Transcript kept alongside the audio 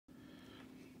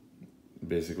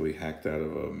basically hacked out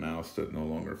of a mouse that no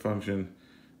longer functioned.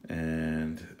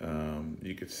 And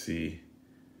you could see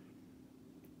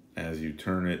as you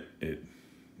turn it, it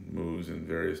moves in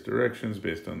various directions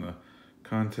based on the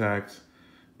contacts.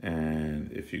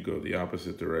 And if you go the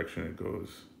opposite direction, it goes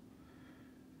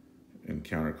in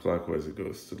counterclockwise, it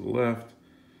goes to the left,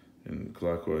 and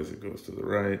clockwise, it goes to the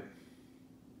right.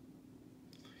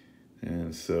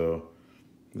 And so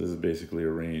this is basically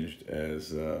arranged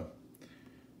as A,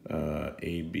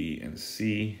 B, and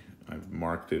C. I've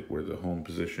marked it where the home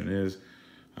position is.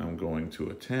 I'm going to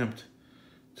attempt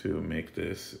to make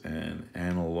this an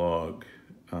analog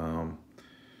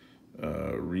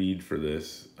read for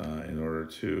this in order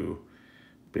to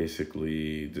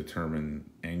basically determine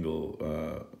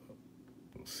angle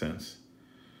sense,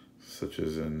 such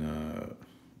as an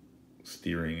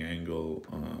steering angle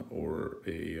or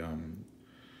a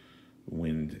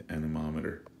wind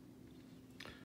anemometer.